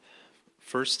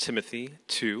1 Timothy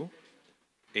 2,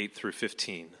 8 through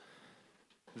 15.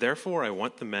 Therefore I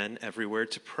want the men everywhere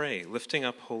to pray, lifting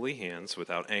up holy hands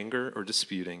without anger or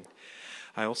disputing.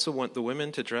 I also want the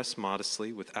women to dress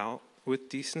modestly with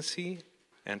decency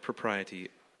and propriety,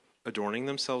 adorning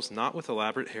themselves not with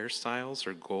elaborate hairstyles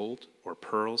or gold or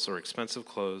pearls or expensive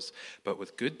clothes, but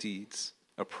with good deeds,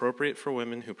 appropriate for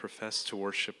women who profess to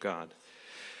worship God.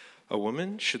 A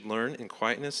woman should learn in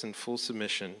quietness and full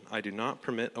submission. I do not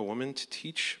permit a woman to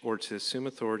teach or to assume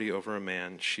authority over a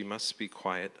man. She must be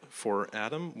quiet. For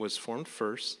Adam was formed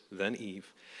first, then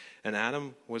Eve. And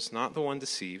Adam was not the one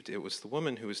deceived. It was the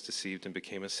woman who was deceived and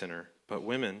became a sinner. But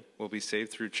women will be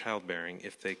saved through childbearing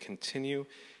if they continue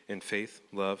in faith,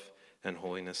 love, and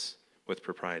holiness with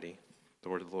propriety. The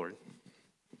word of the Lord.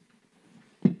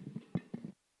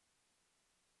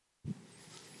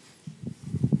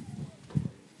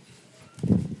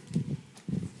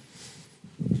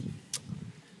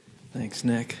 Thanks,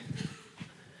 Nick.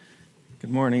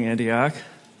 Good morning, Antioch.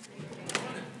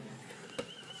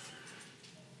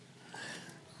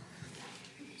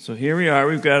 So here we are.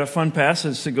 We've got a fun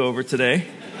passage to go over today.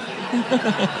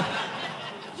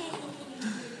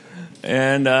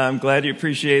 And I'm glad you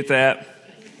appreciate that.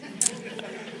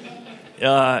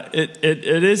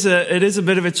 It is a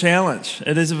bit of a challenge.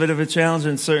 It is a bit of a challenge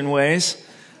in certain ways.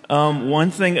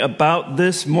 One thing about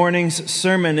this morning's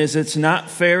sermon is it's not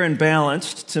fair and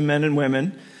balanced to men and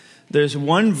women. There's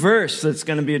one verse that's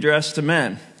going to be addressed to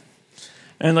men,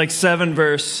 and like 7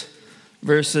 verses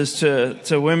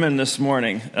to women this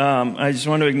morning. I just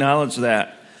want to acknowledge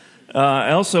that.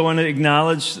 I also want to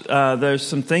acknowledge there's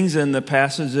some things in the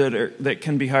passage that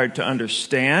can be hard to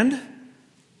understand.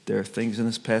 There are things in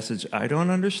this passage I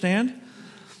don't understand.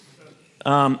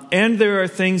 And there are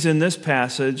things in this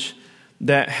passage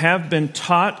that have been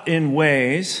taught in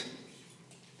ways,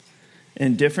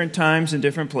 in different times and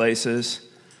different places,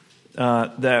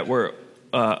 that were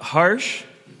harsh,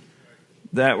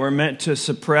 that were meant to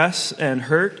suppress and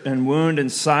hurt and wound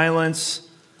and silence,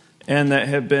 and that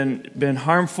have been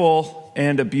harmful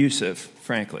and abusive,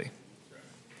 frankly.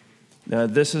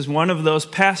 This is one of those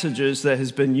passages that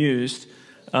has been used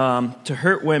to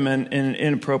hurt women in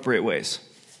inappropriate ways.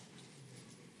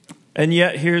 And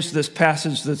yet, here's this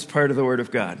passage that's part of the Word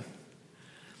of God.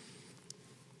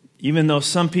 Even though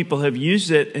some people have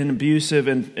used it in abusive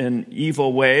and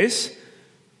evil ways,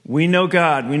 we know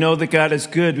God. We know that God is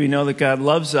good. We know that God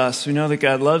loves us. We know that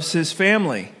God loves His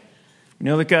family. We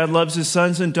know that God loves His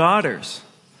sons and daughters.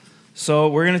 So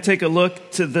we're going to take a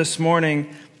look to this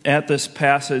morning at this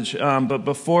passage. But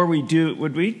before we do,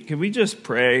 could we just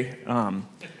pray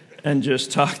and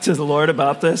just talk to the Lord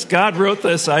about this? God wrote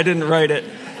this. I didn't write it.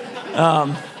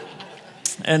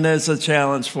 And there's a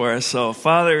challenge for us. So,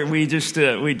 Father, we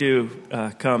do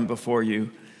come before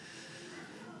you.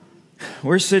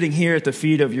 We're sitting here at the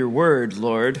feet of your word,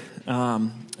 Lord,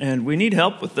 and we need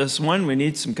help with this one. We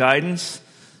need some guidance.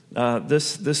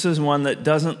 This is one that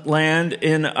doesn't land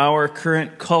in our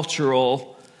current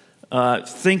cultural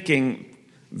thinking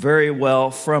very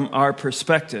well from our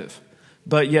perspective.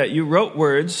 But yet you wrote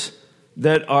words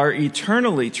that are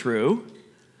eternally true,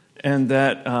 and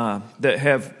that are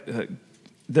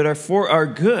for our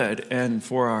good and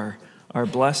for our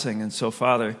blessing. And so,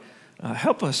 Father,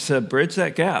 help us to bridge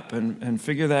that gap and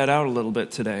figure that out a little bit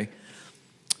today.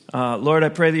 Lord, I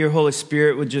pray that your Holy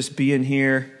Spirit would just be in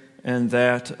here, and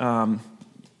that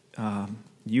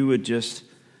you would just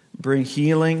bring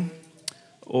healing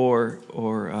or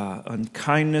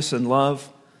kindness and love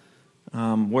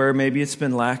where maybe it's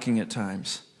been lacking at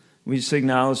times. We just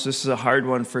acknowledge this is a hard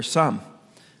one for some.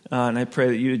 And I pray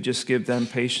that you would just give them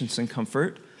patience and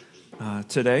comfort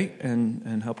today,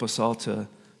 and help us all to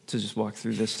just walk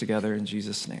through this together in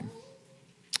Jesus' name.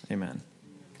 Amen.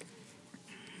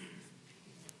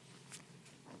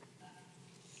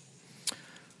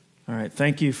 All right,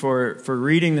 thank you for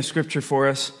reading the scripture for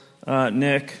us,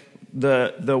 Nick.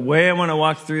 The way I want to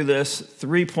walk through this,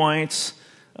 3 points.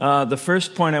 The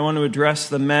first point, I want to address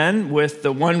the men with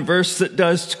the one verse that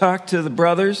does talk to the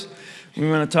brothers. We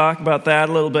want to talk about that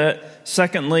a little bit.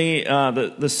 Secondly,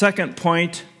 the second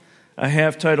point I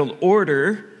have titled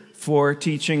Order for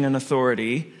Teaching and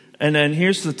Authority. And then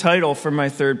here's the title for my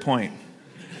third point.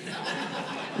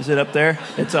 Is it up there?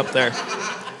 It's up there.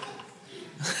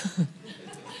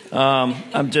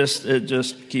 I'm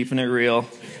just keeping it real.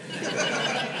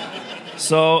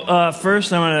 So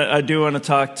first, I do want to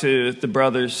talk to the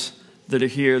brothers that are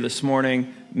here this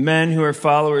morning, men who are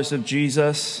followers of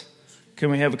Jesus. Can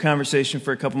we have a conversation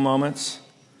for a couple moments?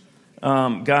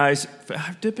 Guys,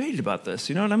 I've debated about this.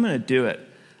 You know what? I'm going to do it.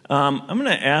 I'm going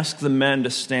to ask the men to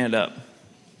stand up.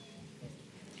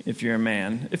 if you're a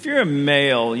man. If you're a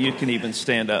male, you can even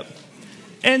stand up.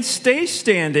 And stay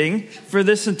standing for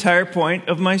this entire point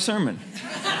of my sermon.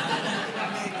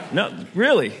 No,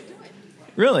 really.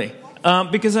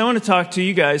 Because I want to talk to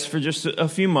you guys for just a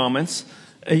few moments.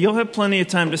 You'll have plenty of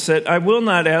time to sit. I will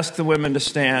not ask the women to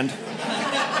stand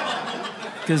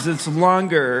because it's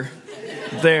longer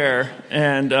there,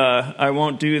 and I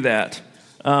won't do that.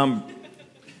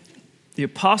 The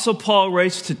Apostle Paul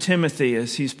writes to Timothy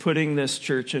as he's putting this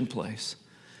church in place,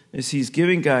 as he's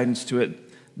giving guidance to it.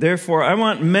 Therefore, I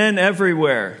want men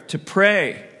everywhere to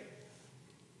pray,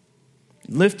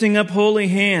 lifting up holy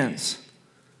hands,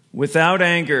 without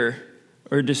anger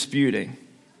or disputing.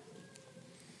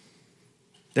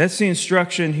 That's the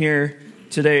instruction here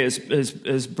today.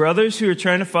 As brothers who are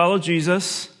trying to follow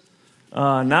Jesus,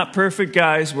 not perfect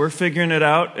guys, we're figuring it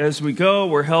out as we go.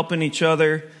 We're helping each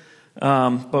other,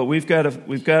 but we've got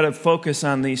to focus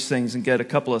on these things and get a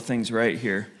couple of things right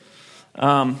here.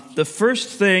 The first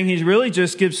thing, he really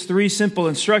just gives three simple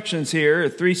instructions here, or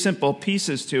three simple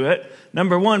pieces to it.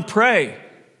 Number one, pray.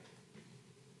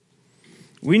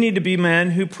 We need to be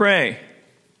men who pray.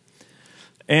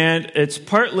 And it's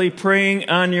partly praying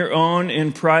on your own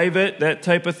in private, that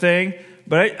type of thing.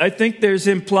 But I think there's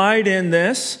implied in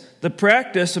this the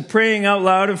practice of praying out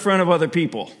loud in front of other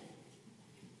people.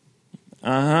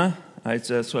 That's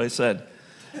what I said.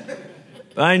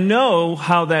 I know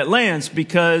how that lands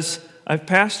because I've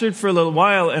pastored for a little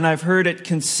while and I've heard it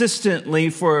consistently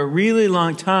for a really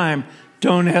long time.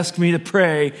 Don't ask me to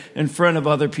pray in front of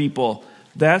other people.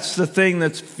 That's the thing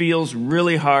that feels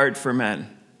really hard for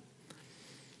men.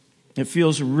 It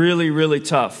feels really, really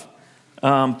tough.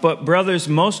 But brothers,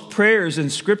 most prayers in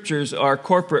scriptures are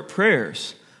corporate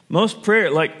prayers. Most prayer,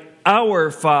 like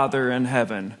our Father in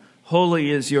heaven,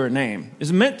 holy is your name,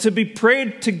 is meant to be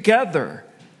prayed together.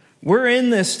 We're in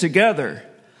this together.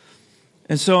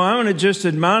 And so I want to just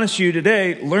admonish you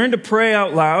today, learn to pray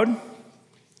out loud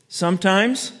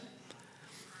sometimes.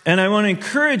 And I want to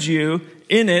encourage you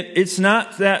in it. It's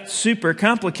not that super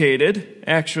complicated,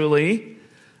 actually.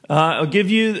 I'll give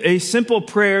you a simple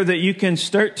prayer that you can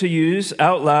start to use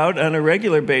out loud on a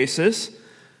regular basis.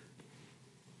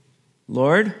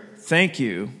 Lord, thank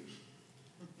you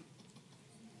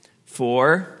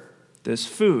for this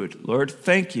food. Lord,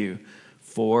 thank you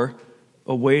for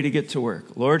a way to get to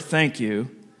work. Lord, thank you.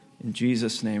 In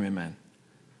Jesus' name, amen.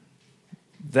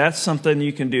 That's something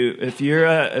you can do. If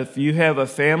you have a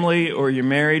family or you're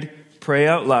married, pray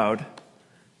out loud.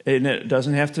 And it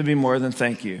doesn't have to be more than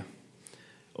thank you.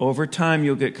 Over time,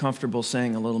 you'll get comfortable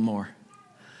saying a little more.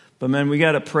 But man, we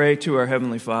got to pray to our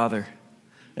Heavenly Father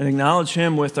and acknowledge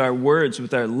Him with our words,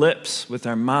 with our lips, with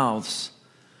our mouths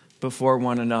before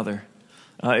one another.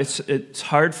 It's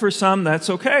hard for some. That's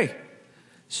okay.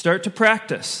 Start to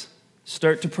practice.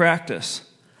 Start to practice.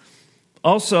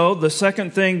 Also, the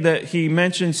second thing that he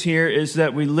mentions here is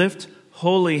that we lift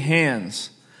holy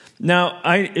hands. Now,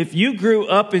 if you grew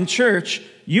up in church,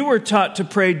 you were taught to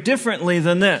pray differently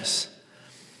than this.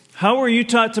 How were you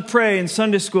taught to pray in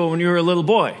Sunday school when you were a little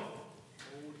boy?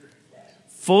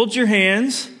 Fold your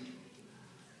hands.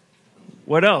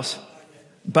 What else?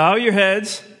 Bow your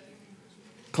heads.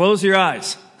 Close your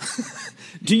eyes.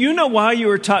 Do you know why you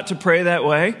were taught to pray that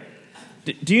way?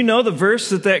 Do you know the verse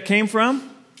that came from?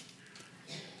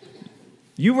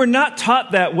 You were not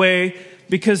taught that way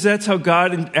because that's how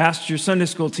God asked your Sunday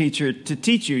school teacher to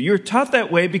teach you. You were taught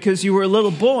that way because you were a little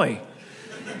boy.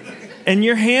 And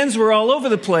your hands were all over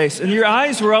the place, and your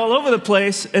eyes were all over the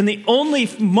place, and the only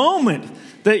moment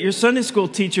that your Sunday school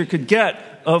teacher could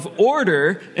get of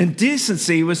order and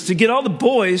decency was to get all the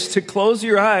boys to close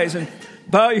your eyes and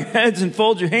bow your heads and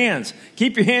fold your hands.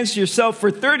 Keep your hands to yourself for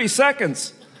 30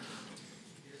 seconds.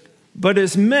 But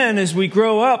as men, as we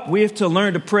grow up, we have to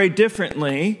learn to pray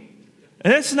differently.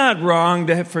 And it's not wrong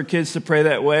for kids to pray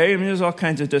that way. I mean, there's all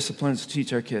kinds of disciplines to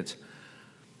teach our kids.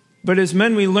 But as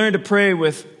men, we learn to pray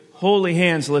with holy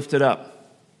hands lifted up.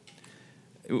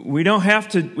 We don't have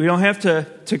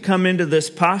to come into this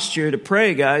posture to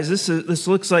pray, guys. This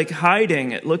looks like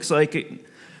hiding. It looks like it,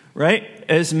 right?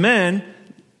 As men,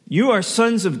 you are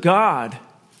sons of God,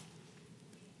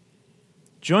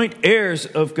 joint heirs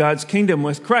of God's kingdom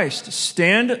with Christ.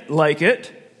 Stand like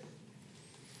it.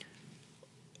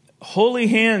 Holy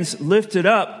hands lifted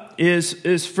up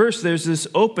is first, there's this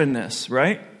openness,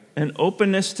 right? An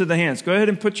openness to the hands. Go ahead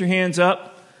and put your hands up.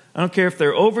 I don't care if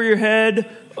they're over your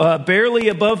head, barely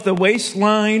above the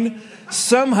waistline.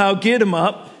 Somehow get them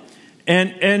up.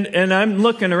 And I'm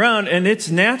looking around, and it's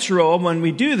natural when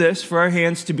we do this for our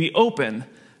hands to be open,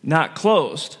 not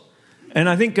closed. And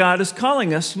I think God is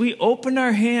calling us. We open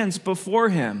our hands before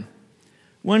Him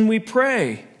when we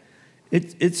pray.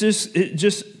 It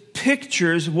just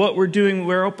pictures what we're doing.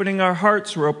 We're opening our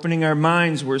hearts, we're opening our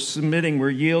minds, we're submitting, we're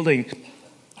yielding,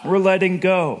 we're letting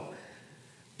go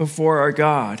before our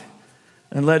God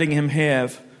and letting Him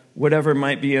have whatever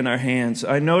might be in our hands.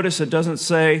 I notice it doesn't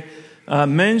say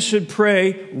men should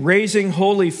pray raising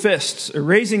holy fists or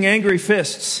raising angry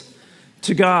fists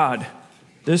to God.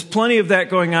 There's plenty of that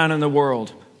going on in the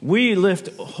world. We lift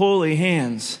holy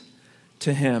hands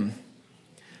to Him.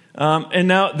 And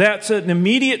now that's an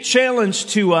immediate challenge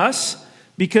to us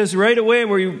because right away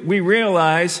we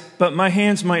realize, but my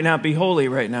hands might not be holy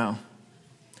right now.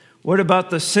 What about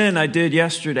the sin I did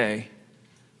yesterday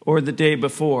or the day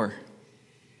before?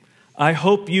 I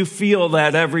hope you feel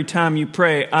that every time you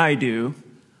pray. I do.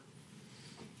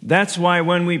 That's why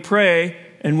when we pray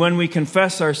and when we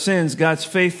confess our sins, God's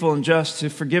faithful and just to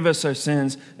forgive us our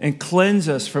sins and cleanse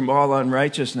us from all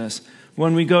unrighteousness.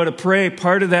 When we go to pray,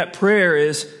 part of that prayer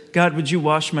is, God, would you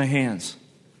wash my hands?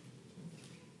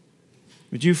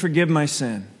 Would you forgive my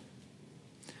sin?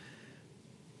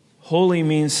 Holy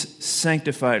means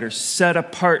sanctified or set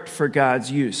apart for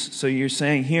God's use. So you're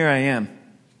saying, here I am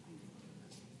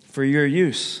for your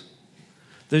use.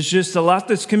 There's just a lot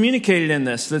that's communicated in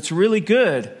this that's really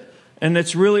good and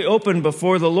that's really open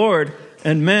before the Lord.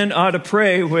 And men ought to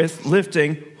pray with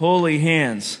lifting holy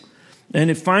hands.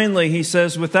 And finally, he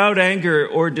says, without anger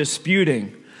or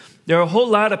disputing. There are a whole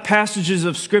lot of passages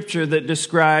of Scripture that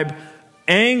describe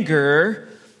anger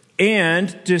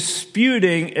and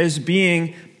disputing as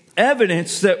being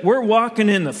evidence that we're walking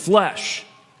in the flesh.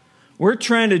 We're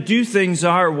trying to do things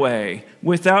our way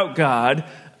without God,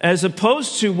 as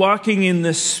opposed to walking in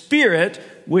the Spirit,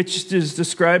 which is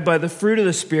described by the fruit of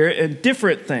the Spirit and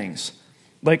different things,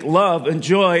 like love and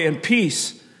joy and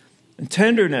peace and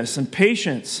tenderness and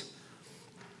patience.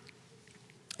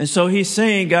 And so he's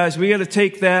saying, guys, we got to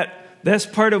take that. That's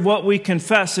part of what we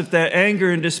confess. If that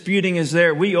anger and disputing is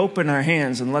there, we open our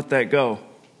hands and let that go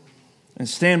and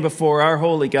stand before our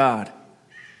holy God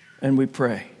and we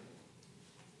pray.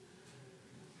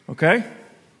 Okay?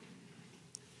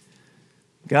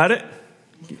 Got it?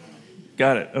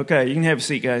 Got it. Okay, you can have a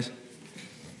seat, guys.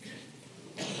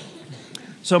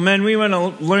 So, men, we want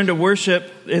to learn to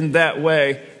worship in that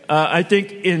way. I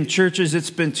think in churches it's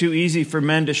been too easy for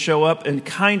men to show up and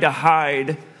kind of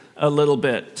hide a little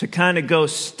bit, to kind of go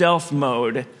stealth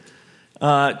mode,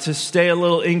 to stay a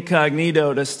little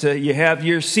incognito, you have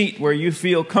your seat where you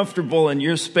feel comfortable in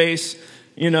your space,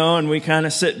 and we kind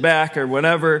of sit back or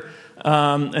whatever,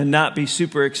 and not be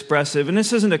super expressive. And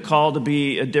this isn't a call to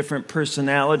be a different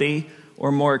personality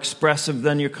or more expressive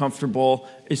than you're comfortable.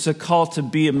 It's a call to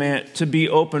be a man, to be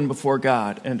open before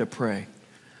God and to pray.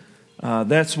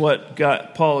 That's what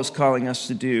Paul is calling us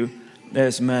to do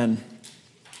as men.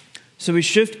 So we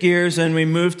shift gears and we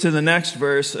move to the next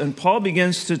verse, and Paul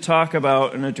begins to talk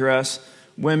about and address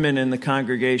women in the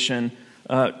congregation,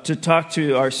 to talk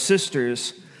to our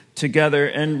sisters together,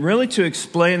 and really to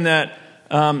explain that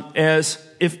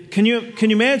can you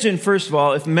imagine, first of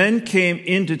all, if men came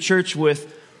into church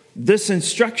with this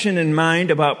instruction in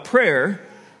mind about prayer,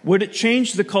 would it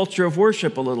change the culture of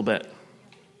worship a little bit?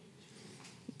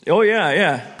 Oh,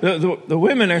 yeah. The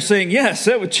women are saying, yes,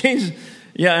 that would change.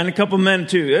 Yeah, and a couple men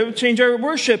too. It would change our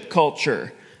worship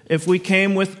culture if we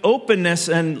came with openness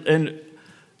and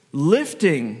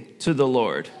lifting to the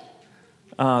Lord.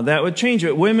 That would change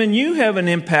it. Women, you have an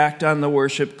impact on the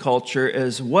worship culture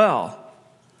as well.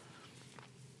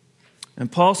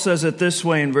 And Paul says it this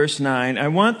way in verse 9, I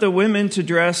want the women to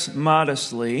dress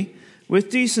modestly,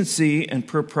 with decency and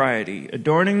propriety,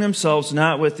 adorning themselves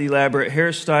not with elaborate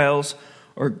hairstyles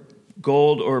or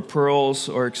gold or pearls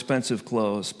or expensive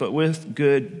clothes, but with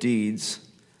good deeds,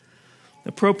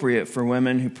 appropriate for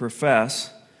women who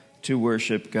profess to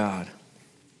worship God.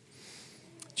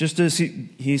 Just as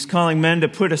he's calling men to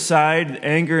put aside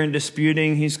anger and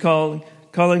disputing, he's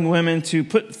calling women to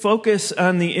put focus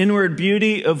on the inward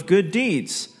beauty of good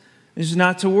deeds. Is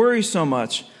not to worry so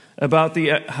much about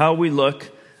how we look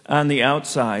on the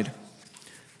outside.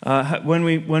 When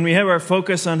we have our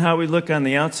focus on how we look on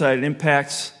the outside, it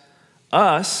impacts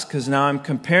us, because now I'm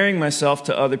comparing myself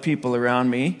to other people around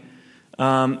me.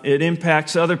 It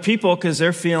impacts other people because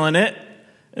they're feeling it,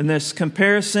 and this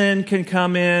comparison can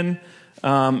come in,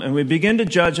 and we begin to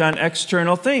judge on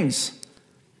external things,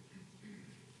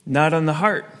 not on the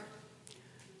heart,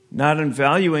 not on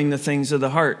valuing the things of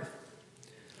the heart.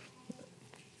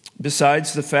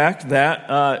 Besides the fact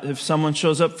that if someone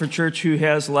shows up for church who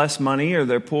has less money or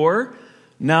they're poor,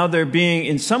 now they're being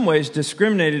in some ways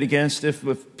discriminated against if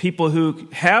people who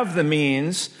have the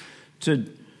means to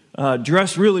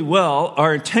dress really well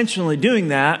are intentionally doing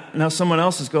that. Now someone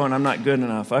else is going, I'm not good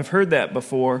enough. I've heard that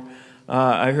before.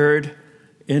 I heard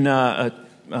in a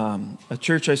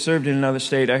church I served in another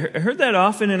state, I heard that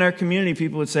often in our community,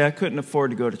 people would say, I couldn't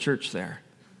afford to go to church there.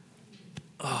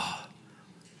 Oh.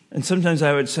 And sometimes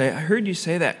I would say, I heard you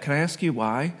say that. Can I ask you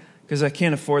why? Because I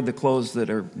can't afford the clothes that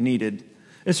are needed.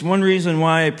 It's one reason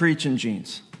why I preach in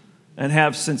jeans and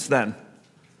have since then.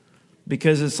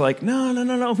 Because it's like,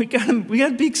 no, we got to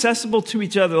be accessible to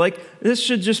each other. Like, this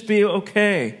should just be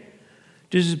okay.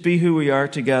 Just be who we are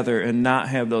together and not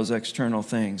have those external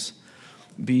things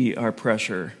be our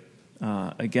pressure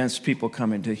against people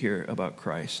coming to hear about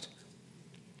Christ.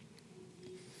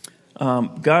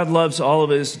 God loves all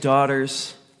of his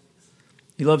daughters.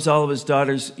 He loves all of his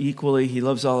daughters equally. He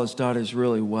loves all his daughters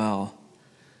really well.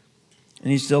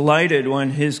 And he's delighted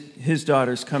when his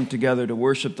daughters come together to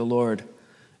worship the Lord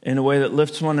in a way that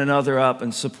lifts one another up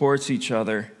and supports each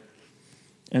other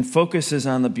and focuses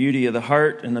on the beauty of the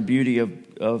heart and the beauty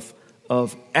of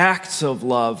acts of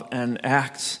love and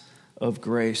acts of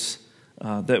grace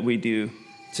that we do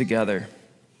together.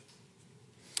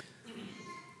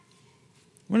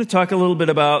 I'm going to talk a little bit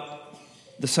about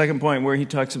the second point where he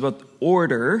talks about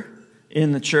order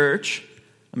in the church.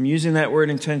 I'm using that word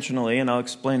intentionally, and I'll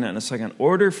explain that in a second.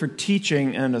 Order for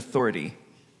teaching and authority.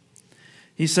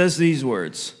 He says these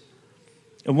words: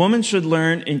 a woman should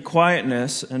learn in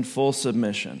quietness and full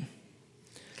submission.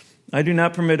 I do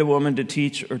not permit a woman to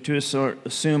teach or to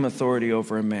assume authority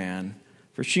over a man,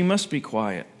 for she must be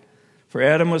quiet. For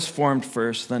Adam was formed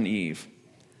first, then Eve.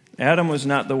 Adam was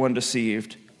not the one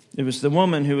deceived. It was the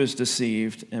woman who was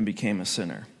deceived and became a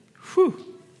sinner. Whew.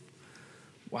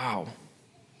 Wow.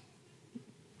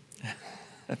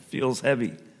 That feels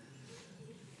heavy.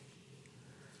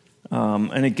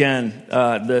 And again,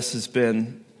 this has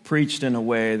been preached in a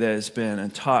way that has been,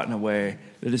 and taught in a way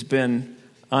that has been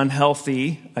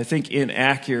unhealthy, I think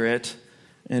inaccurate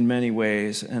in many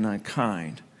ways, and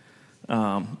unkind.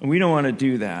 And we don't want to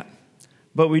do that.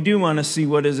 But we do want to see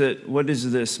what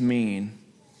does this mean?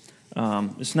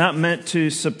 It's not meant to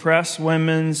suppress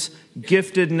women's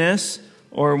giftedness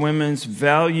or women's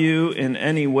value in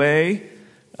any way.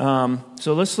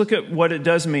 So let's look at what it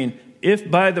does mean.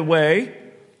 If, by the way,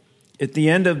 at the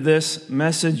end of this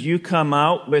message you come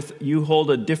out with, you hold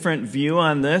a different view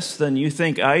on this than you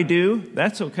think I do,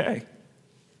 that's okay.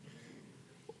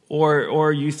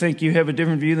 Or you think you have a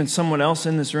different view than someone else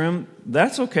in this room,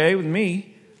 that's okay with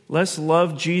me. Let's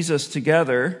love Jesus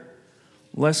together.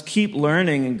 Let's keep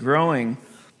learning and growing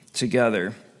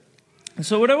together. And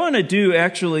so what I want to do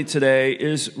actually today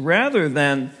is, rather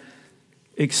than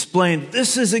explain,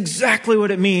 this is exactly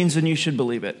what it means and you should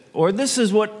believe it, or this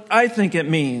is what I think it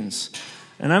means,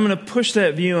 and I'm going to push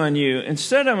that view on you.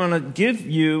 Instead, I'm going to give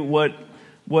you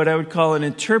what I would call an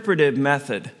interpretive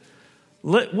method.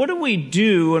 What do we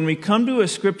do when we come to a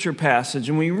scripture passage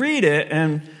and we read it,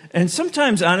 and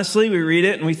sometimes, honestly, we read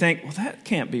it and we think, well, that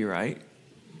can't be right.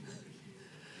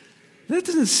 That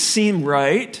doesn't seem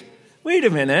right. Wait a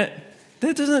minute.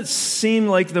 That doesn't seem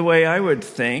like the way I would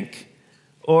think.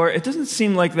 Or it doesn't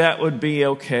seem like that would be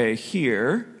okay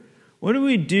here. What do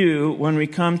we do when we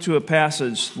come to a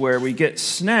passage where we get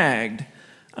snagged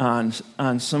on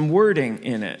some wording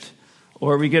in it?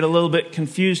 Or we get a little bit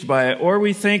confused by it? Or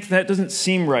we think that doesn't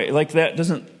seem right. Like that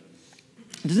doesn't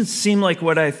seem like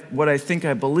what I think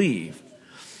I believe.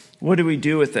 What do we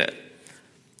do with it?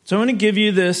 So I'm going to give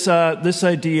you this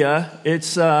idea.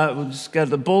 It's we've just got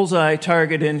the bullseye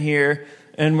target in here,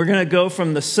 and we're going to go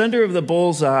from the center of the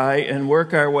bullseye and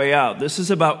work our way out. This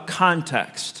is about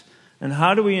context, and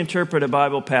how do we interpret a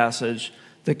Bible passage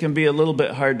that can be a little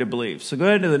bit hard to believe. So go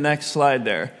ahead to the next slide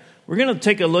there. We're going to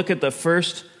take a look at the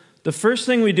first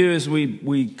thing we do is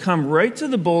we come right to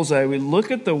the bullseye. We look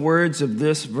at the words of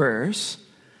this verse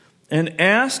and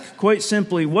ask, quite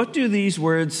simply, what do these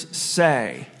words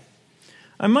say?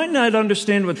 I might not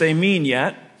understand what they mean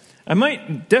yet. I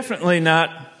might definitely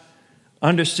not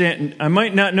understand. I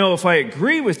might not know if I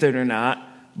agree with it or not.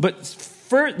 But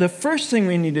the first thing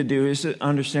we need to do is to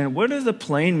understand, what are the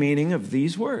plain meaning of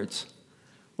these words?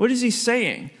 What is he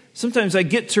saying? Sometimes I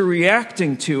get to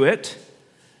reacting to it,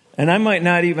 and I might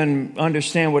not even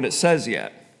understand what it says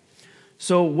yet.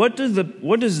 So what does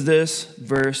this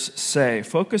verse say?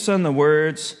 Focus on the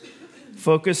words.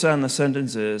 Focus on the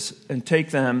sentences and take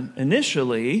them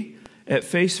initially at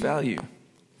face value.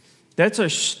 That's our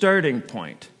starting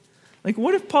point. Like,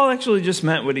 what if Paul actually just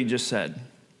meant what he just said?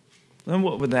 Then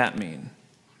what would that mean?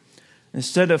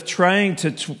 Instead of trying to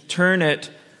turn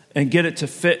it and get it to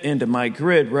fit into my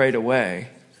grid right away,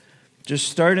 just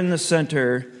start in the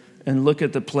center and look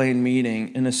at the plain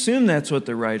meaning and assume that's what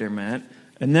the writer meant.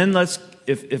 And then that's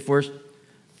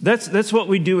what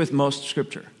we do with most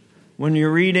scripture. when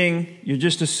you're reading, you're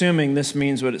just assuming this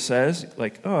means what it says.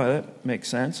 Like, oh, that makes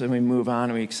sense. And we move on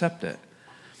and we accept it.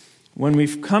 When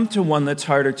we've come to one that's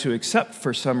harder to accept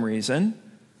for some reason,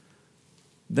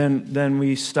 then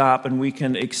we stop and we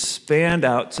can expand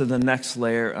out to the next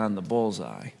layer on the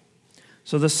bullseye.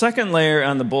 So the second layer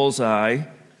on the bullseye,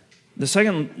 the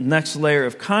second next layer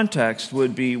of context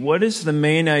would be, what is the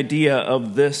main idea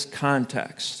of this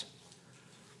context?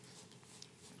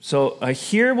 So I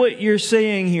hear what you're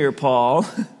saying here, Paul.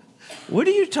 What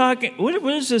are you talking? What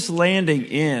is this landing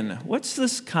in? What's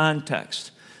this context?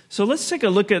 So let's take a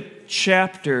look at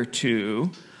chapter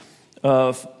 2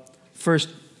 of 1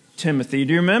 Timothy.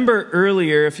 Do you remember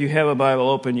earlier, if you have a Bible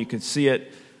open, you could see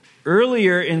it.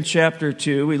 Earlier in chapter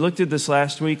 2, we looked at this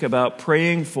last week about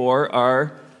praying for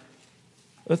our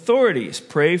authorities.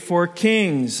 Pray for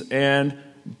kings and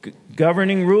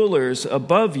governing rulers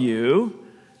above you,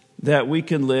 that we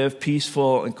can live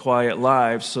peaceful and quiet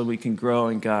lives so we can grow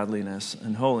in godliness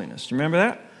and holiness. Do you remember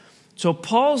that? So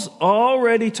Paul's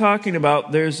already talking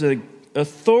about there's an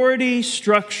authority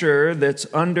structure that's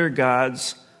under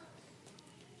God's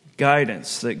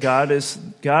guidance, that God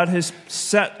has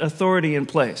set authority in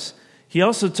place. He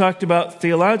also talked about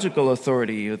theological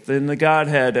authority within the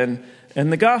Godhead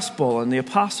and the gospel and the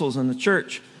apostles and the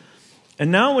church. And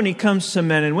now when he comes to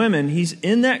men and women, he's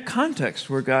in that context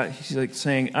where he's like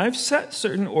saying, I've set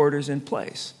certain orders in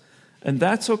place, and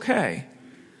that's okay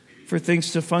for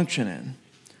things to function in.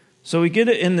 So we get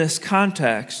it in this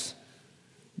context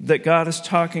that God is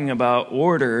talking about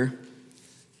order,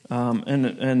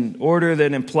 and order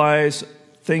that implies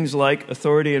things like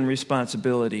authority and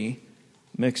responsibility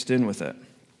mixed in with it.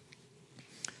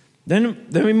 Then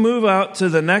we move out to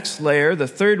the next layer, the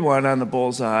third one on the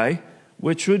bullseye,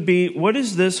 which would be, what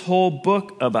is this whole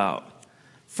book about?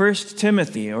 1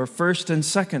 Timothy or 1 and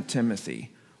 2 Timothy.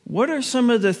 What are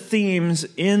some of the themes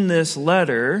in this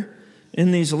letter,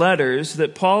 in these letters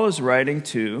that Paul is writing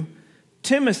to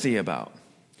Timothy about?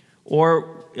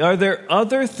 Or are there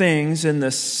other things in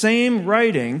the same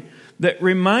writing that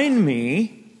remind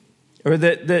me, or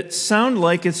that sound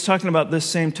like it's talking about this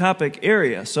same topic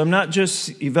area? So I'm not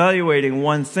just evaluating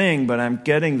one thing, but I'm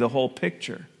getting the whole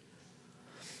picture.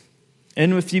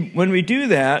 And when we do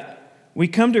that, we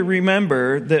come to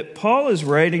remember that Paul is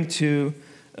writing to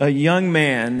a young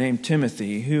man named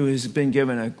Timothy who has been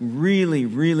given a really,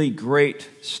 really great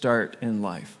start in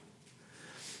life.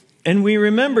 And we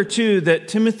remember, too, that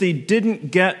Timothy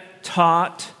didn't get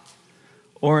taught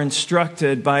or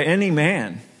instructed by any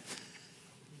man.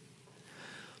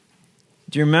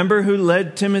 Do you remember who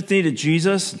led Timothy to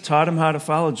Jesus and taught him how to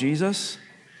follow Jesus?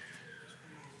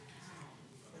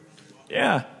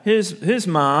 Yeah, his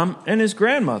mom and his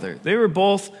grandmother. They were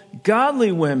both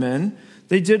godly women.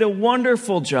 They did a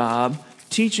wonderful job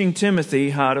teaching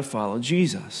Timothy how to follow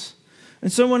Jesus. And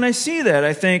so when I see that,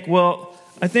 I think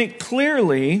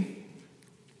clearly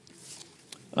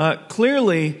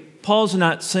Paul's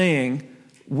not saying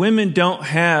women don't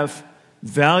have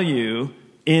value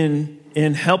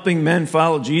in helping men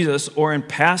follow Jesus, or in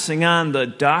passing on the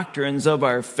doctrines of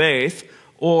our faith,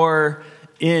 or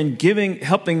in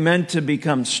helping men to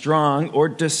become strong, or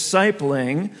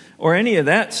discipling, or any of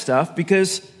that stuff,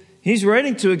 because he's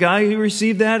writing to a guy who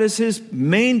received that as his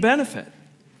main benefit.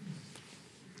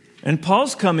 And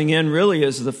Paul's coming in really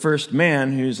as the first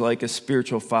man who's like a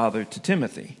spiritual father to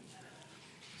Timothy.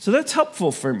 So that's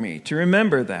helpful for me to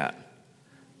remember that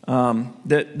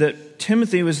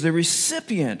Timothy was the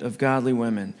recipient of godly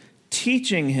women,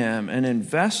 teaching him and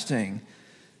investing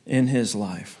in his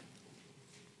life.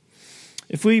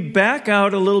 If we back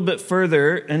out a little bit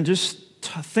further and just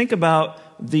think about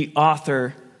the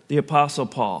author, the Apostle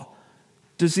Paul,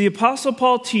 does the Apostle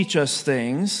Paul teach us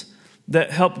things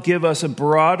that help give us a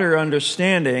broader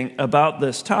understanding about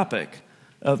this topic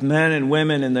of men and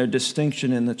women and their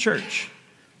distinction in the church?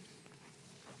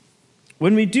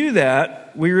 When we do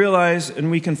that, we realize, and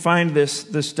we can find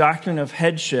this doctrine of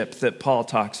headship that Paul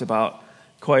talks about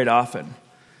quite often.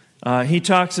 He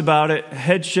talks about it,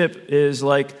 headship is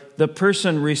like the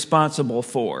person responsible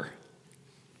for,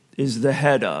 is the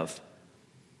head of,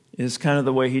 is kind of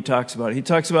the way he talks about it. He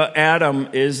talks about Adam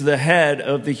is the head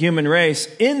of the human race,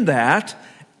 in that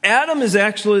Adam is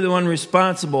actually the one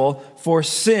responsible for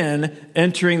sin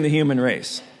entering the human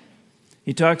race.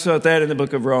 He talks about that in the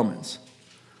book of Romans.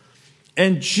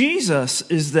 And Jesus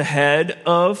is the head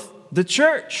of the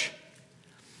church.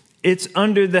 It's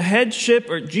under the headship,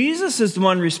 or Jesus is the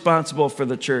one responsible for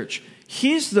the church.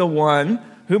 He's the one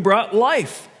who brought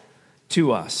life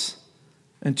to us,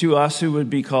 and to us who would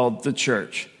be called the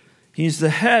church. He's the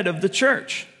head of the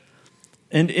church.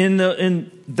 And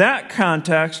in that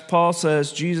context, Paul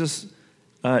says Jesus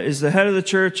is the head of the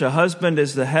church. A husband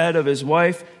is the head of his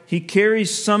wife. He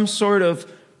carries some sort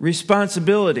of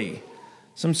responsibility.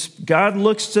 God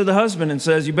looks to the husband and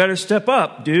says, you better step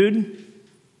up, dude.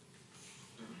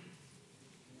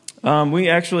 We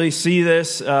actually see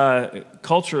this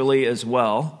culturally as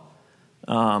well.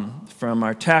 From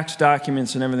our tax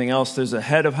documents and everything else, there's a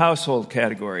head of household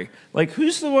category. Like,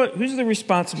 who's the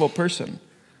responsible person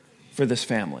for this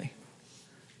family?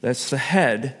 That's the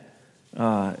head.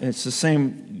 It's the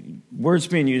same, words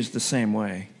being used the same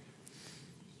way.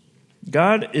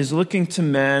 God is looking to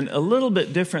men a little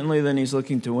bit differently than he's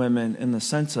looking to women, in the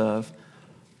sense of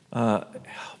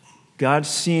God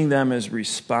seeing them as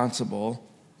responsible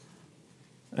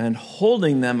and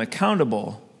holding them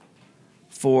accountable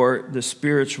for the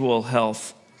spiritual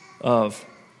health of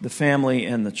the family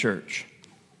and the church.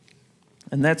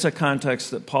 And that's a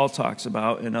context that Paul talks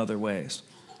about in other ways.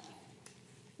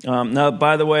 Now,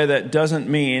 by the way, that doesn't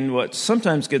mean what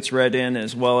sometimes gets read in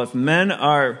as well, if men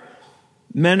are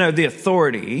the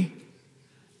authority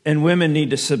and women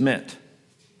need to submit.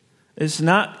 It's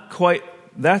not quite,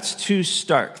 that's too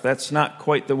stark. That's not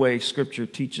quite the way Scripture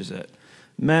teaches it.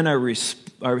 Men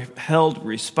are held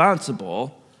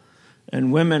responsible,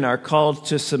 and women are called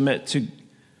to submit to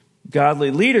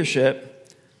godly leadership,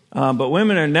 but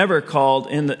women are never called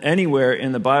anywhere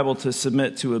in the Bible to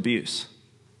submit to abuse.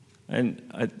 And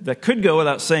that could go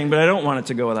without saying, but I don't want it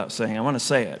to go without saying. I want to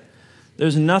say it.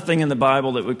 There's nothing in the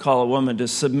Bible that would call a woman to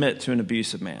submit to an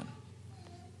abusive man.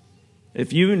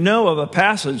 If you know of a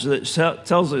passage that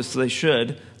tells us they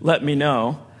should, let me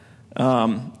know.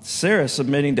 Sarah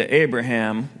submitting to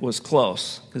Abraham was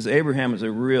close, because Abraham was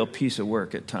a real piece of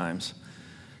work at times.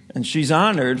 And she's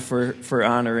honored for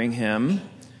honoring him,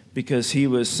 because he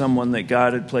was someone that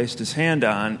God had placed his hand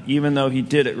on, even though he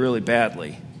did it really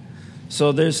badly.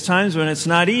 So there's times when it's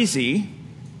not easy,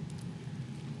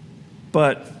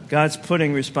 but God's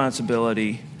putting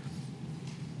responsibility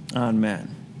on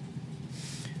men.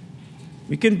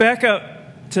 We can back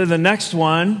up to the next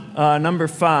one, number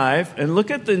 5, and look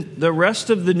at the rest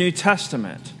of the New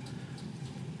Testament.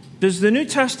 Does the New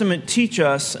Testament teach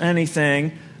us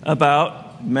anything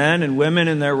about men and women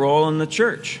and their role in the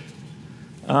church?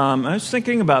 I was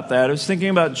thinking about that. I was thinking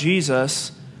about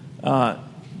Jesus.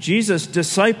 Jesus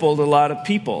discipled a lot of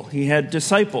people. He had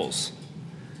disciples.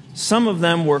 Some of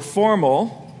them were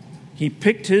formal. He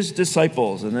picked his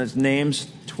disciples, and his name's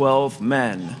 12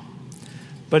 men.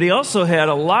 But he also had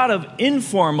a lot of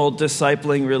informal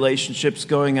discipling relationships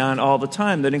going on all the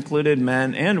time that included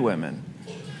men and women.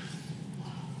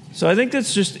 So I think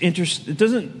that's just interesting. It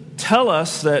doesn't tell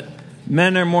us that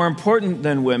men are more important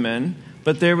than women,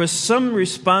 but there was some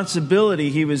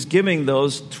responsibility he was giving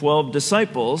those 12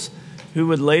 disciples who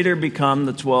would later become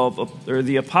the 12 or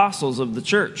the apostles of the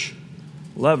church.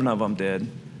 11 of them did.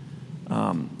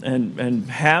 And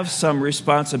have some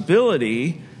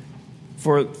responsibility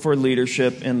for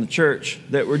leadership in the church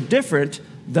that were different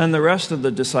than the rest of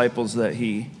the disciples that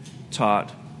he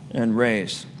taught and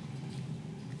raised.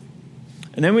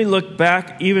 And then we look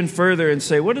back even further and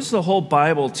say, what does the whole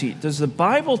Bible teach? Does the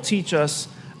Bible teach us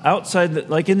outside,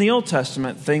 like in the Old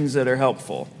Testament, things that are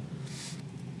helpful?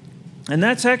 And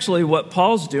that's actually what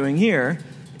Paul's doing here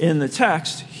in the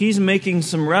text. He's making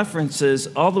some references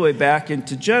all the way back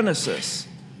into Genesis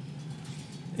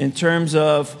in terms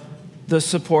of the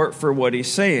support for what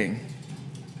he's saying.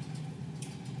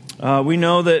 We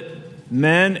know that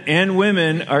men and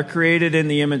women are created in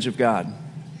the image of God,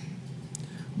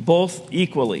 both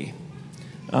equally.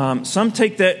 Some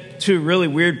take that to really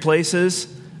weird places.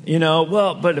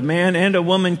 But a man and a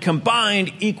woman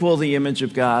combined equal the image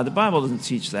of God. The Bible doesn't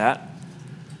teach that.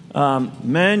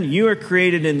 Men, you are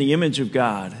created in the image of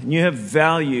God, and you have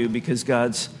value because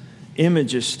God's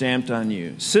image is stamped on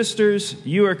you. Sisters,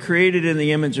 you are created in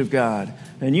the image of God,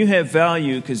 and you have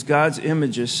value because God's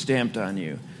image is stamped on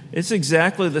you. It's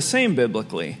exactly the same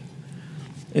biblically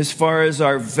as far as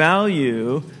our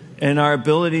value and our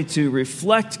ability to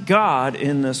reflect God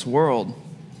in this world.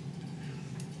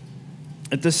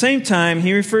 At the same time,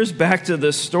 he refers back to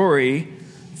this story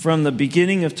from the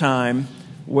beginning of time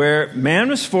where man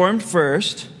was formed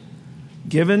first,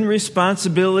 given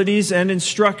responsibilities and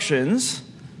instructions,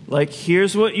 like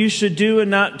here's what you should do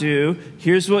and not do,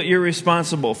 here's what you're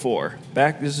responsible for.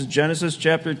 This is Genesis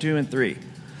chapter 2 and 3.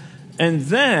 And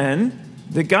then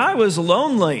the guy was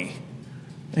lonely.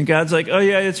 And God's like, oh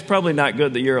yeah, it's probably not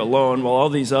good that you're alone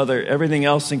while everything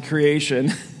else in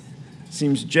creation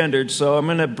seems gendered, so I'm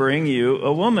going to bring you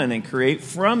a woman and create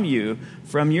from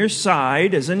your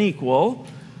side as an equal,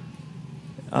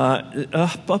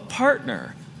 a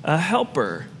partner, a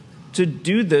helper to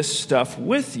do this stuff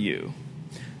with you.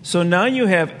 So now you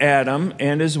have Adam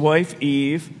and his wife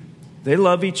Eve. They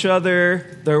love each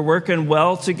other. They're working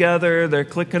well together. They're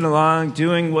clicking along,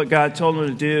 doing what God told them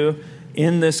to do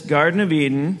in this Garden of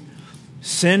Eden.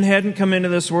 Sin hadn't come into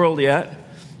this world yet.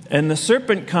 And the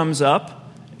serpent comes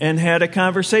up and had a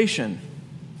conversation.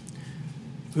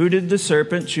 Who did the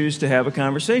serpent choose to have a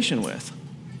conversation with?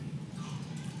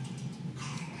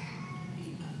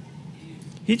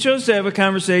 He chose to have a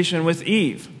conversation with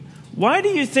Eve. Why do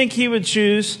you think he would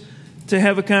choose to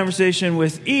have a conversation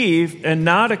with Eve and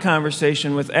not a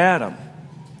conversation with Adam?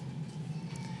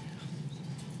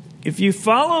 If you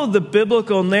follow the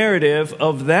biblical narrative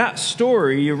of that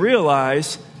story, you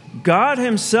realize God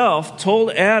himself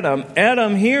told Adam,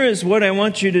 Adam, here is what I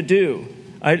want you to do.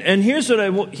 And here's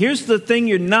the thing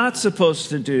you're not supposed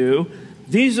to do.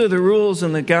 These are the rules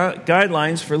and the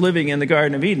guidelines for living in the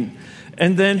Garden of Eden.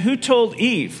 And then who told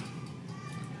Eve?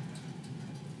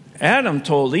 Adam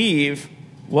told Eve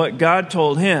what God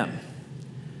told him.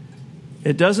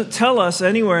 It doesn't tell us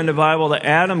anywhere in the Bible that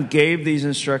Adam gave these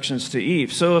instructions to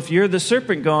Eve. So if you're the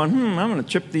serpent going, I'm going to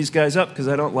trip these guys up because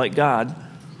I don't like God,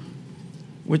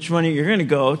 which one are you going to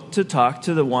go to talk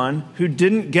to the one who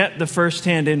didn't get the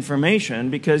firsthand information,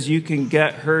 because you can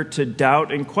get her to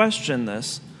doubt and question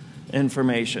this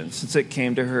information since it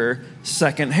came to her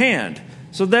secondhand.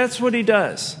 So that's what he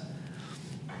does.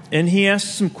 And he asks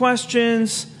some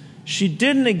questions. She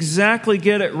didn't exactly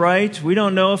get it right. We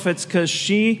don't know if it's because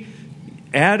she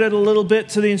added a little bit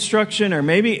to the instruction, or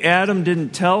maybe Adam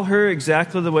didn't tell her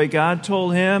exactly the way God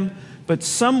told him. But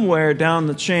somewhere down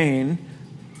the chain,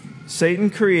 Satan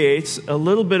creates a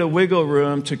little bit of wiggle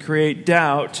room to create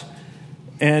doubt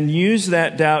and use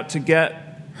that doubt to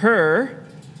get her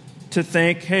to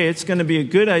think, hey, it's going to be a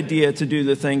good idea to do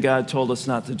the thing God told us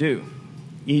not to do.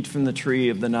 Eat from the tree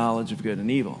of the knowledge of good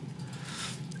and evil.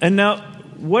 And now,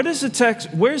 what is the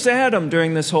text? Where's Adam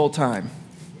during this whole time?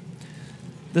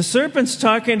 The serpent's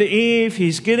talking to Eve.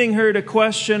 He's getting her to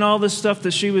question all the stuff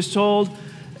that she was told.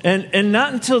 And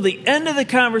not until the end of the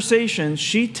conversation,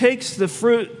 she takes the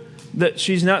fruit that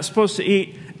she's not supposed to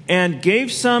eat and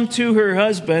gave some to her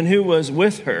husband who was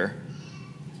with her.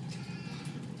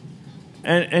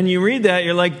 And you read that,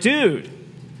 you're like, dude,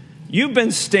 you've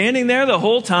been standing there the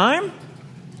whole time?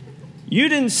 You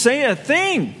didn't say a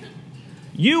thing.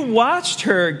 You watched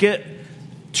her get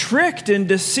tricked and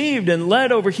deceived and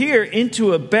led over here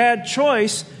into a bad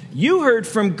choice. You heard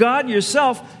from God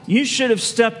yourself. You should have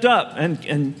stepped up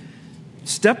and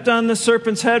stepped on the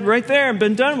serpent's head right there and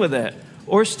been done with it.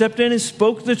 Or stepped in and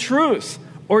spoke the truth.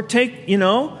 Or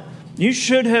you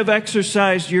should have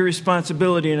exercised your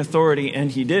responsibility and authority,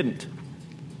 and he didn't.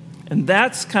 And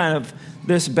that's kind of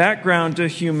this background to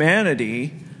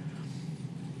humanity.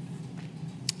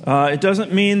 It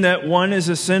doesn't mean that one is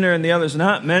a sinner and the other is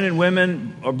not. Men and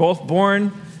women are both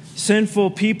born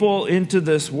sinful people into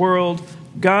this world.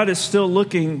 God is still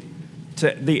looking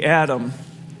to the Adam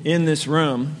in this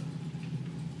room,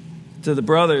 to the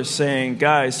brothers, saying,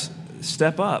 guys,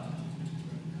 step up.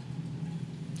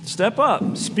 Step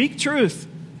up. Speak truth.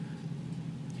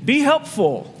 Be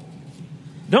helpful.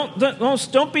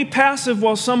 Don't be passive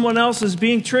while someone else is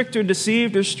being tricked or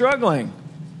deceived or struggling,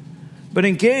 but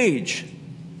engage.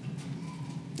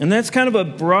 And that's kind of a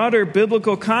broader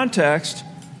biblical context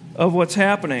of what's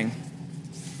happening.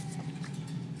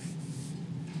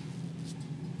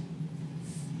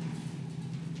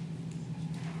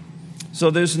 So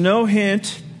there's no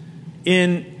hint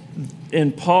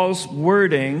in Paul's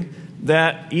wording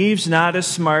that Eve's not as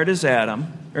smart as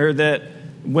Adam, or that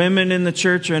women in the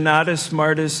church are not as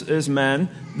smart as men.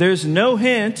 There's no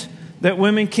hint that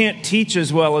women can't teach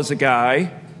as well as a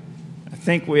guy. I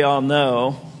think we all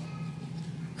know.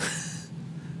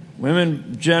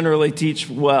 Women generally teach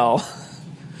well.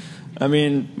 I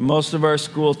mean, most of our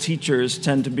school teachers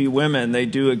tend to be women. They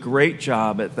do a great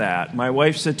job at that. My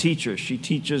wife's a teacher. She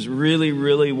teaches really,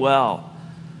 really well.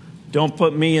 Don't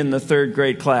put me in the third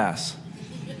grade class.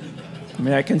 I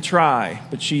mean, I can try,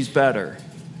 but she's better.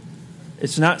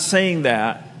 It's not saying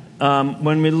that.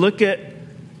 When we look at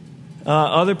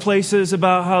other places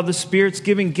about how the Spirit's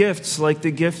giving gifts, like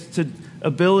the gift to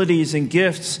abilities and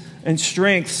gifts and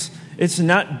strengths, it's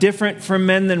not different for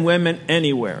men than women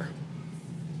anywhere.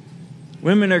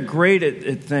 Women are great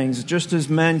at things, just as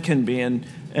men can be, and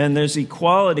there's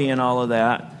equality in all of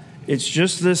that. It's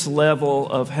just this level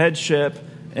of headship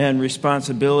and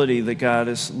responsibility that God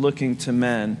is looking to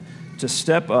men to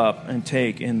step up and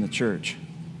take in the church.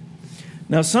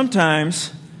 Now,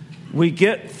 sometimes we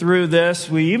get through this.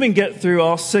 We even get through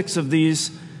all 6 of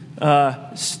these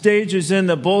stages in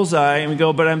the bullseye, and we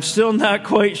go, but I'm still not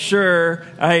quite sure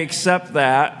I accept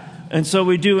that. And so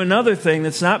we do another thing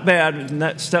that's not bad. And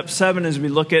that step 7 is we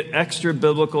look at extra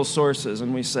biblical sources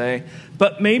and we say,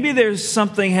 but maybe there's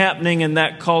something happening in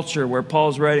that culture where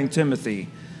Paul's writing Timothy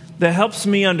that helps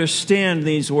me understand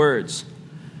these words.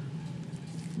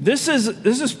 This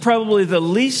is probably the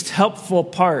least helpful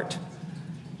part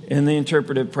in the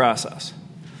interpretive process.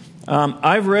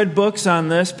 I've read books on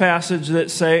this passage that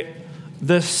say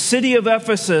the city of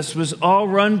Ephesus was all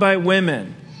run by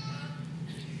women.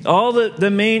 All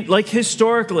the main, like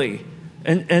historically.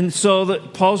 And so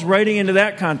Paul's writing into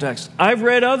that context. I've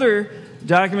read other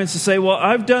documents that say, well,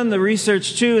 I've done the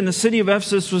research too, and the city of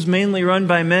Ephesus was mainly run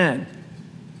by men.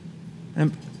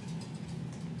 And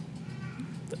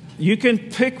you can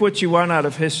pick what you want out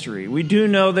of history. We do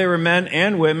know there were men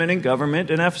and women in government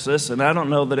in Ephesus, and I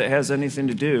don't know that it has anything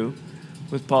to do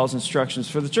with Paul's instructions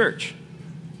for the church.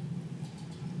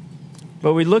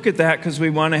 But we look at that because we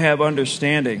want to have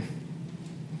understanding.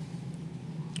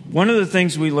 One of the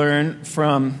things we learn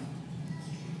from,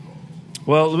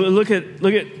 well, look at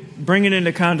bring it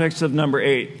into context of number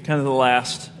 8, kind of the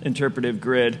last interpretive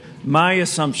grid, my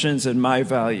assumptions and my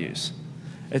values.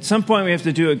 At some point we have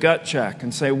to do a gut check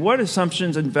and say, what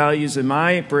assumptions and values am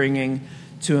I bringing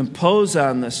to impose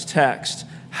on this text?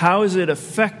 How is it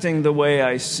affecting the way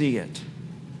I see it?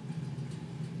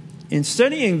 In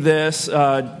studying this,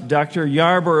 Dr.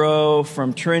 Yarborough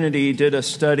from Trinity did a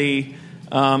study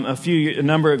a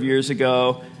number of years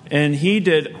ago, and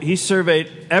he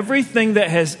surveyed everything that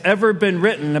has ever been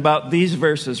written about these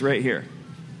verses right here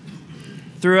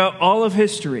throughout all of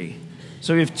history.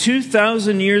 So we have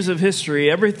 2,000 years of history,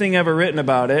 everything ever written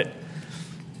about it,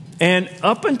 and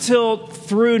up until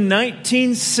through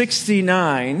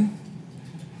 1969,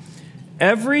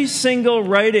 every single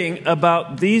writing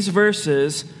about these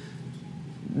verses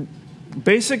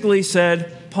basically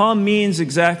said Paul means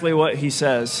exactly what he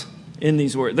says in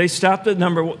these words. They stopped at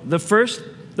the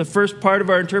first part of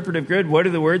our interpretive grid. What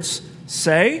do the words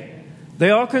say?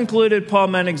 They all concluded Paul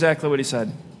meant exactly what he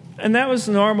said. And that was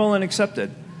normal and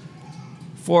accepted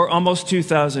for almost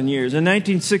 2,000 years. In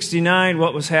 1969,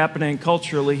 what was happening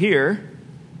culturally here,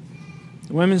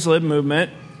 the women's lib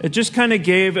movement, it just kind of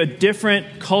gave a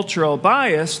different cultural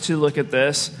bias to look at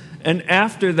this. And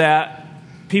after that,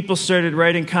 people started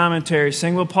writing commentaries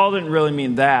saying, well, Paul didn't really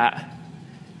mean that.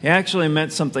 He actually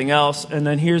meant something else, and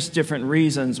then here's different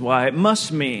reasons why it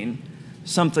must mean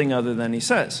something other than he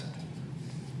says.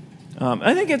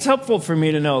 I think it's helpful for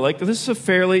me to know, like, this is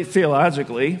a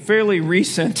theologically fairly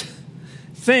recent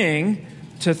thing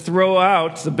to throw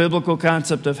out the biblical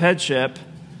concept of headship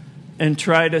and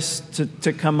try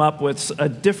to come up with a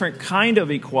different kind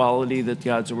of equality that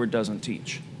God's word doesn't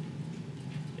teach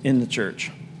in the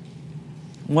church.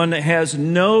 One that has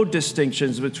no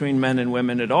distinctions between men and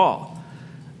women at all.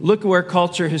 Look where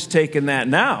culture has taken that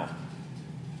now.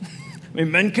 I mean,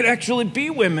 men could actually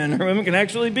be women, or women can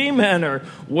actually be men, or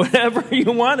whatever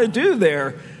you want to do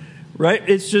there, right?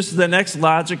 It's just the next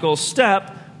logical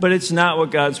step, but it's not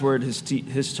what God's word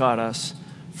has taught us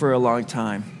for a long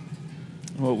time,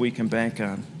 what we can bank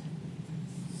on.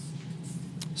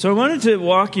 So I wanted to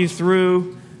walk you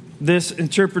through this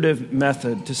interpretive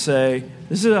method to say,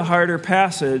 this is a harder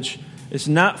passage. It's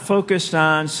not focused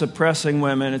on suppressing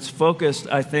women. It's focused,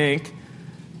 I think,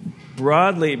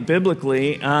 broadly,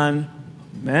 biblically, on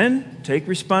men, take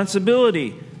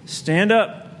responsibility, stand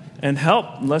up and help.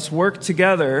 Let's work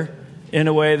together in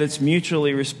a way that's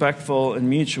mutually respectful and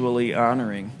mutually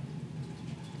honoring.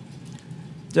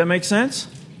 Does that make sense?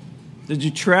 Did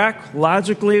you track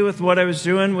logically with what I was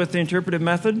doing with the interpretive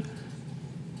method?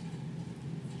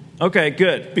 Okay,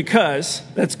 good, because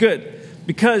that's good.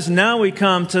 Because now we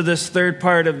come to this third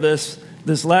part of this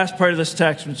last part of this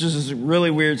text, which is a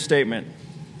really weird statement.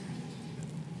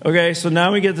 Okay, so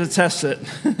now we get to test it.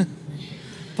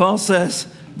 Paul says,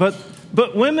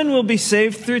 but women will be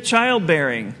saved through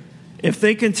childbearing if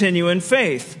they continue in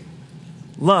faith,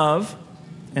 love,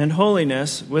 and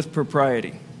holiness with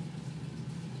propriety.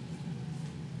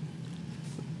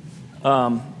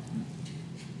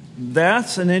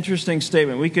 That's an interesting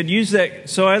statement. We could use that.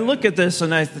 So I look at this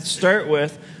and I start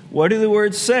with, what do the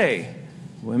words say?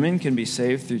 Women can be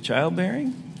saved through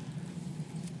childbearing?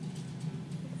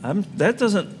 That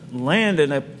doesn't land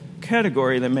in a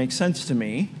category that makes sense to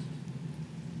me.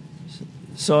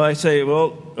 So I say,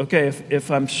 well, okay, if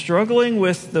I'm struggling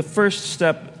with the first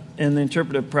step in the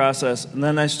interpretive process, and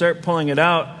then I start pulling it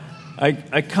out,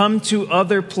 I come to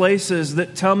other places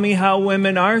that tell me how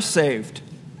women are saved.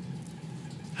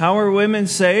 How are women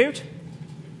saved?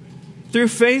 Through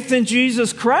faith in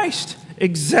Jesus Christ.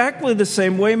 Exactly the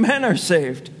same way men are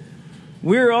saved.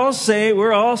 We're all saved.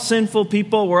 We're all sinful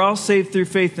people. We're all saved through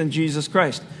faith in Jesus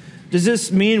Christ. Does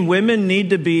this mean women need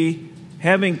to be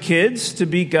having kids to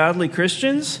be godly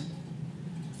Christians?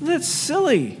 That's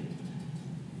silly.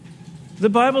 The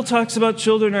Bible talks about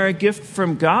children are a gift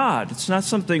from God. It's not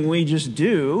something we just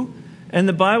do. And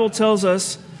the Bible tells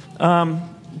us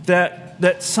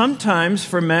that sometimes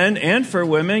for men and for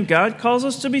women, God calls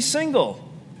us to be single.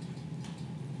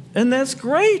 And that's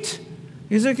great,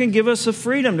 because it can give us the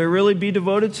freedom to really be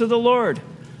devoted to the Lord.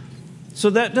 So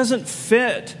that doesn't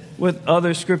fit with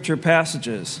other scripture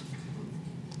passages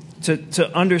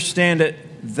to understand it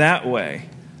that way,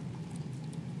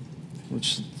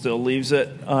 which still leaves it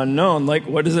unknown. Like,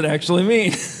 what does it actually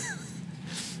mean?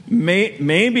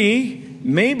 Maybe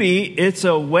it's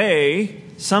a way,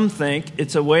 some think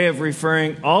it's a way of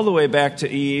referring all the way back to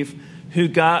Eve, who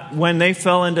when they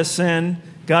fell into sin,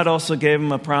 God also gave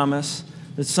them a promise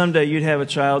that someday you'd have a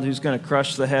child who's going to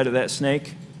crush the head of that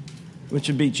snake, which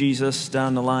would be Jesus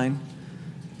down the line.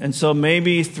 And so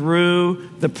maybe through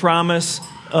the promise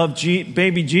of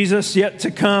baby Jesus yet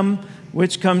to come,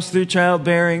 which comes through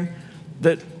childbearing,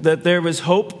 that there was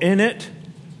hope in it.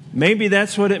 Maybe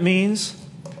that's what it means.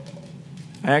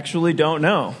 I actually don't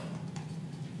know.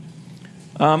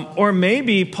 Or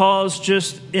maybe Paul's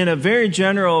just in a very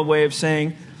general way of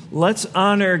saying, let's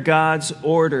honor God's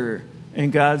order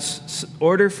and God's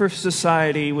order for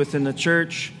society within the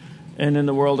church and in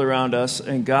the world around us,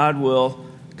 and God will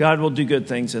do good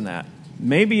things in that.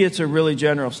 Maybe it's a really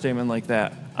general statement like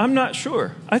that. I'm not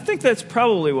sure. I think that's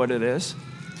probably what it is.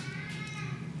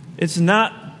 It's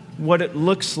not what it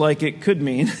looks like it could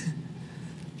mean,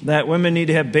 that women need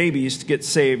to have babies to get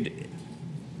saved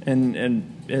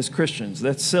and as Christians.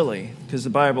 That's silly, because the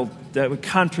Bible, that would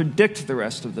contradict the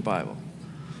rest of the Bible.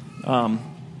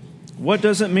 What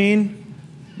does it mean?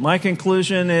 My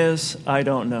conclusion is, I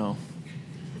don't know.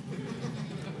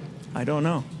 I don't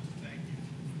know.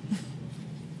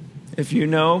 If you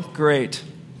know, great.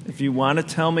 If you want to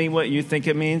tell me what you think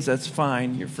it means, that's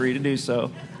fine. You're free to do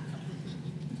so.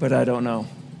 But I don't know.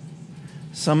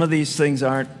 Some of these things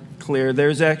aren't clear.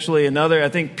 There's actually another, I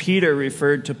think Peter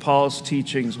referred to Paul's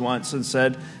teachings once and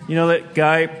said, you know, that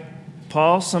guy,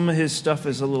 Paul, some of his stuff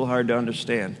is a little hard to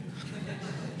understand.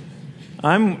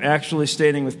 I'm actually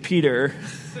standing with Peter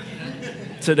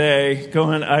today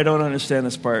going, I don't understand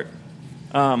this part.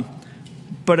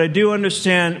 But I do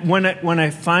understand when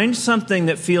I find something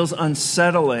that feels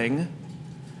unsettling,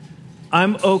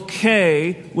 I'm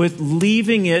okay with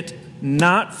leaving it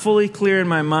not fully clear in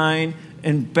my mind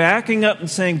and backing up and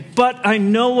saying, but I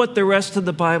know what the rest of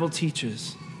the Bible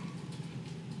teaches.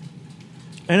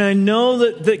 And I know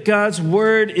that God's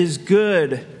word is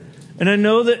good. And I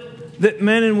know that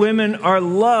men and women are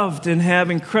loved and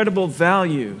have incredible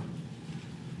value.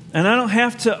 And I don't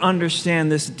have to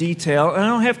understand this detail, and I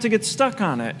don't have to get stuck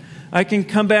on it. I can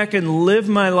come back and live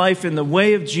my life in the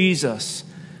way of Jesus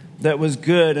that was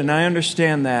good, and I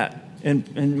understand that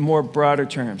in more broader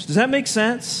terms. Does that make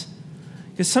sense?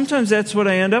 Because sometimes that's what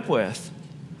I end up with.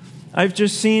 I've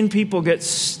just seen people get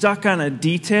stuck on a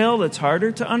detail that's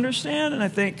harder to understand, and I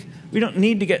think we don't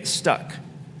need to get stuck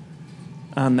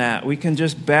on that. We can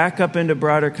just back up into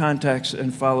broader context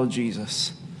and follow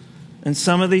Jesus. And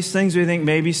some of these things we think,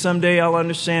 maybe someday I'll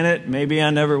understand it, maybe I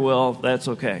never will. That's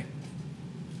okay.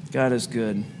 God is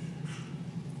good.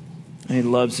 And He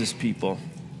loves His people.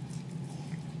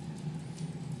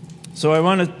 So I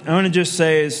want to just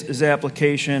say as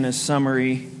application, as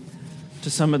summary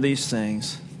to some of these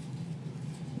things.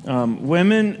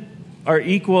 Women are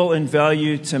equal in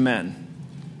value to men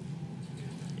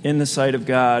in the sight of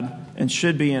God, and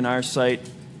should be in our sight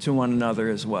to one another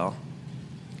as well.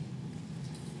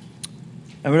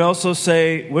 I would also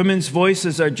say women's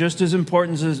voices are just as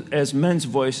important as men's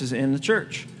voices in the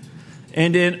church.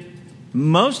 And in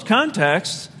most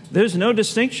contexts, there's no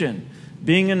distinction.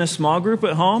 Being in a small group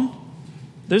at home,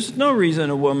 there's no reason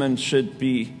a woman should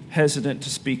be hesitant to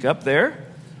speak up there.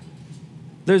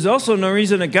 There's also no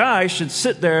reason a guy should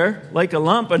sit there like a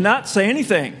lump and not say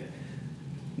anything.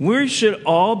 We should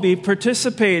all be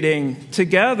participating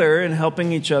together and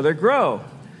helping each other grow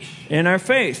in our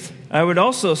faith. I would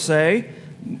also say,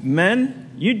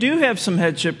 men, you do have some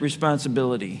headship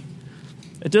responsibility.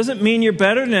 It doesn't mean you're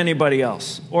better than anybody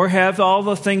else or have all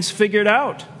the things figured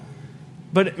out.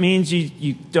 But it means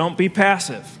you don't be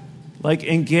passive. Like,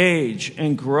 engage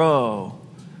and grow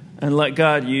and let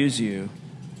God use you.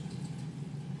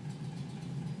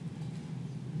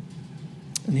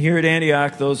 And here at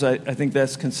Antioch, I think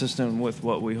that's consistent with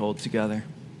what we hold together.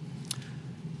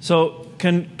 So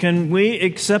can we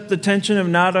accept the tension of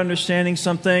not understanding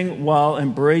something while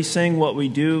embracing what we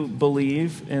do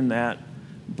believe in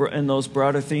those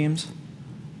broader themes?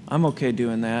 I'm okay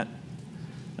doing that.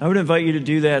 I would invite you to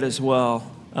do that as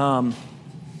well, and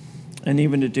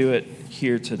even to do it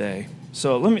here today.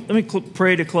 So let me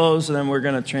pray to close, and then we're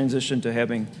going to transition to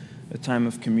having a time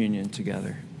of communion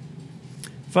together.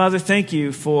 Father, thank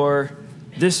you for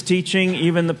this teaching,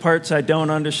 even the parts I don't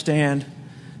understand.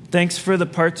 Thanks for the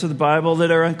parts of the Bible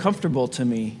that are uncomfortable to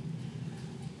me,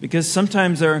 because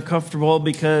sometimes they're uncomfortable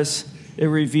because it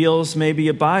reveals maybe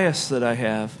a bias that I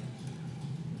have.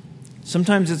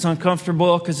 Sometimes it's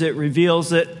uncomfortable because it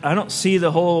reveals that I don't see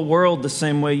the whole world the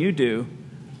same way you do.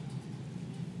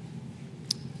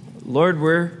 Lord,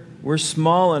 we're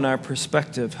small in our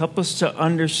perspective. Help us to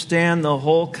understand the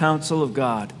whole counsel of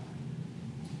God.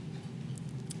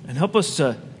 And help us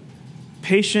to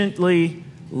patiently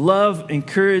love,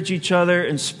 encourage each other,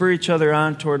 and spur each other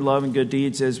on toward love and good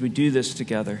deeds as we do this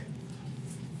together.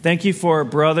 Thank you for our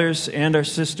brothers and our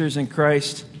sisters in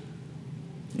Christ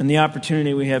and the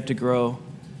opportunity we have to grow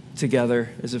together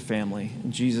as a family.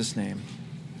 In Jesus' name,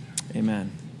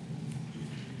 amen.